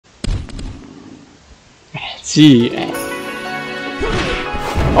See. Oops.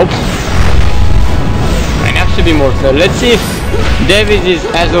 And that should be more fair. Let's see if Davis is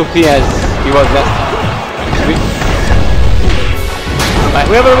as OP as he was last time. Right,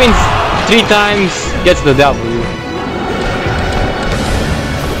 whoever wins 3 times gets the W.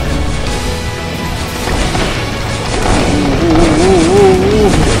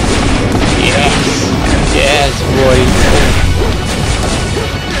 Yes, boys.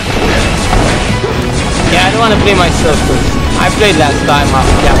 Yeah, I don't want to play myself because I played last time.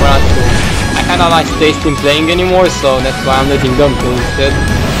 Yeah, we're not sure. I kind of like taste in playing anymore, so that's why I'm letting them play instead.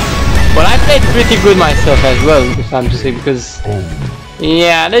 But I played pretty good myself as well, if I'm to say, because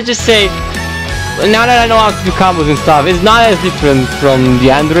yeah, let's just say now that I know how to do combos and stuff, it's not as different from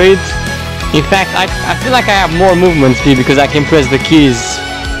the Android. In fact, I feel like I have more movement speed because I can press the keys,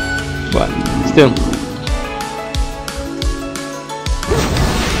 but still.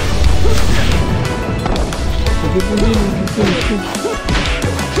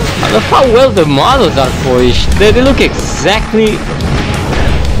 I love how well the models are polished. They look exactly,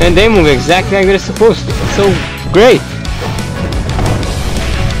 and they move exactly like they're supposed to. It's so great.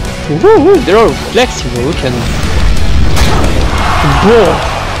 Woo, they're all flexible. Look at them. Whoa.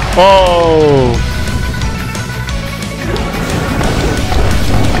 Oh.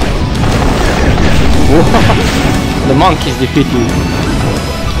 The monk is defeated.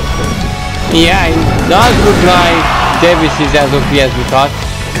 Yeah, it does look like Davis is as OP as we thought.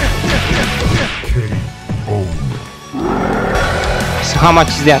 So how much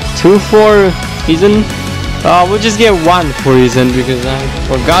is that? 2 for Firen? We'll just get 1 for Firen because I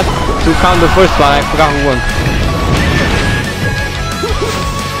forgot to count the first one. I forgot who won.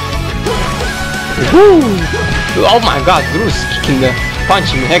 Woo! Oh my god, Bruce kicking the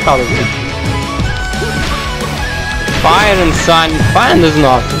punching the heck out of it. Firen, son. Firen doesn't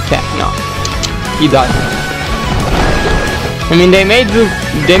know how to attack, no. He does. I mean, they made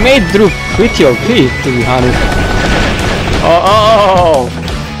Drew pretty OP, to be honest. Oh!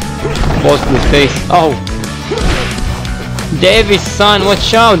 Both in the face. Oh! Davis, son,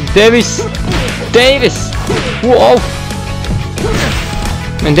 watch out! Davis! Davis! Whoa!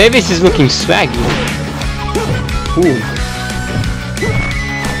 And Davis is looking swaggy. Ooh!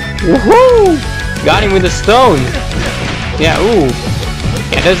 Woohoo! Got him with the stone! Yeah, ooh!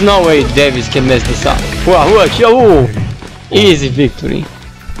 Yeah, there's no way Davis can mess this up. Whoa! Easy victory.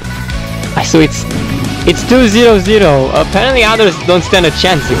 So it's 2-0-0. Apparently others don't stand a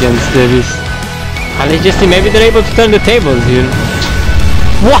chance against Davis. And let's just see, maybe they're able to turn the tables here.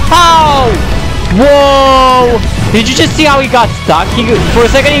 Wow! Whoa! Did you just see how he got stuck? For a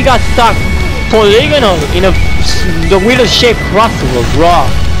second he got stuck polygonal in the weirdest shaped crossover, bro.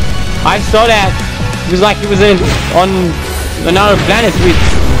 I saw that. It was like he was on another planet with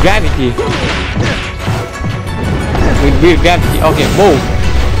gravity. With weird gravity. Okay, whoa.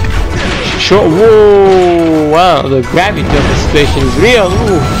 Sure. Whoa. Wow, the gravity of the situation is real.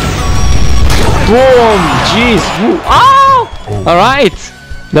 Ooh. Boom. Jeez. Ooh. Oh! Alright.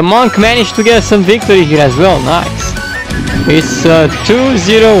 The monk managed to get some victory here as well. Nice. It's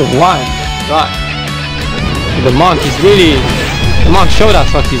 2-0-1. God. The monk is really... The monk showed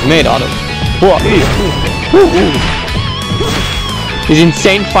us what he's made out of. Whoa. Ooh. He's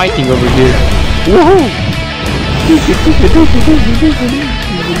insane fighting over here. Woohoo!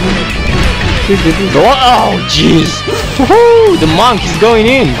 Oh jeez! Woohoo! The monk is going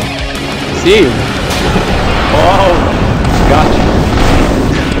in! See? Oh! Gotcha!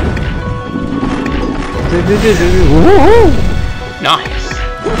 Woohoo! Nice!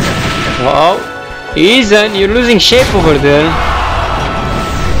 Oh! Firen, you're losing shape over there!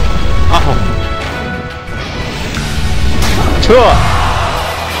 Oh! Sure!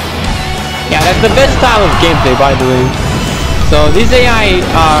 Yeah, that's the best style of gameplay, by the way. So these AI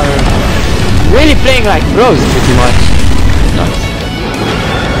are really playing like pros, pretty much. Nice.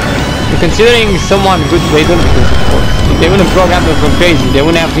 And considering someone good played them, because of course, if they wouldn't program them from crazy, they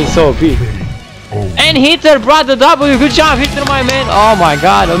wouldn't have been so OP. And Hitter brought the W. Good job, Hitter, my man. Oh my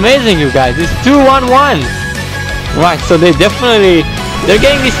god, amazing, you guys. It's 2-1-1. Right, so they're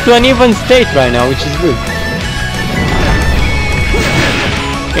getting this to an even state right now, which is good.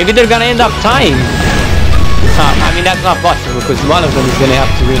 Maybe they're gonna end up tying. I mean, that's not possible because one of them is gonna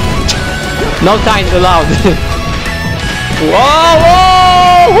have to win. No ties allowed. Whoa,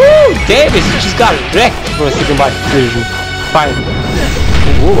 whoa, woo! Davis just got wrecked for a second by Firen. Fine.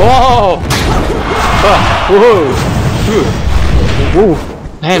 Whoa! Whoa! Whoa!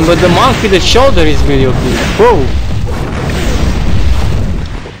 Man, but the monk with the shoulder is really OP. Whoa!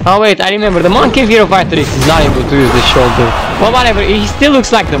 Oh wait, I remember, the monk in Hero Fighter X is not able to use the shoulder. Well, whatever, he still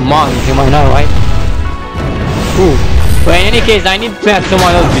looks like the monk, am I not right? Ooh. But in any case, I need to have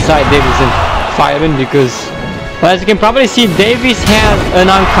someone else beside Davis and Firen because, well, as you can probably see, Davis has an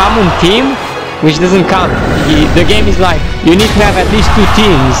uncommon team, which doesn't count. The game is like, you need to have at least 2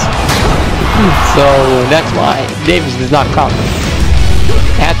 teams. So that's why Davis does not count.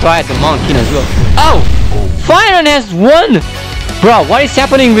 I had to add the monk in as well. Oh! Firen has won! Bro, what is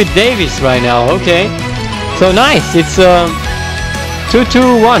happening with Davis right now? Okay. So nice, it's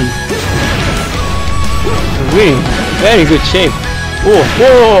 2-2-1. Really, very good shape. Oh,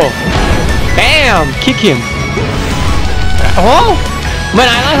 whoa! Bam! Kick him. Oh! Man,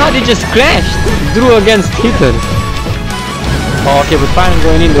 I like how they just crashed. Drew against hitter. Oh, okay, but Firen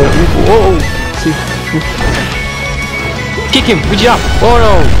going in there. Whoa! See. Kick him, good job. Oh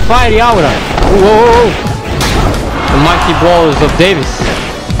no, fiery aura. Whoa! The mighty balls of Davis.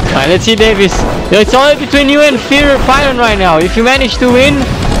 Alright, let's see Davis. It's only between you and Firen right now. If you manage to win,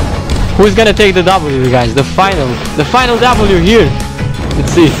 who's gonna take the W, guys? The final W here.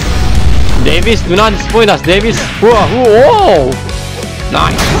 Let's see. Davis, do not disappoint us, Davis. Whoa! Whoa!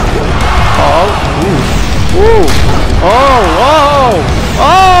 Nice. Oh! Whoa! Oh! Oh!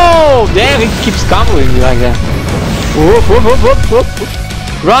 Oh! Damn, he keeps comboing me like that. Whoop, whoop, whoop, whoop, whoop.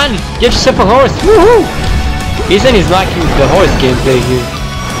 Run! Get yourself a horse! Woohoo! Ethan is liking the horse gameplay here.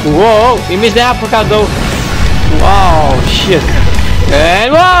 Whoa! He missed the uppercut though. Wow! Shit!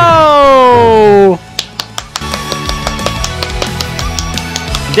 And whoa!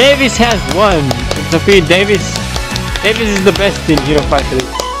 Davis has won. Defeat Davis. Davis is the best in Hero Fighter.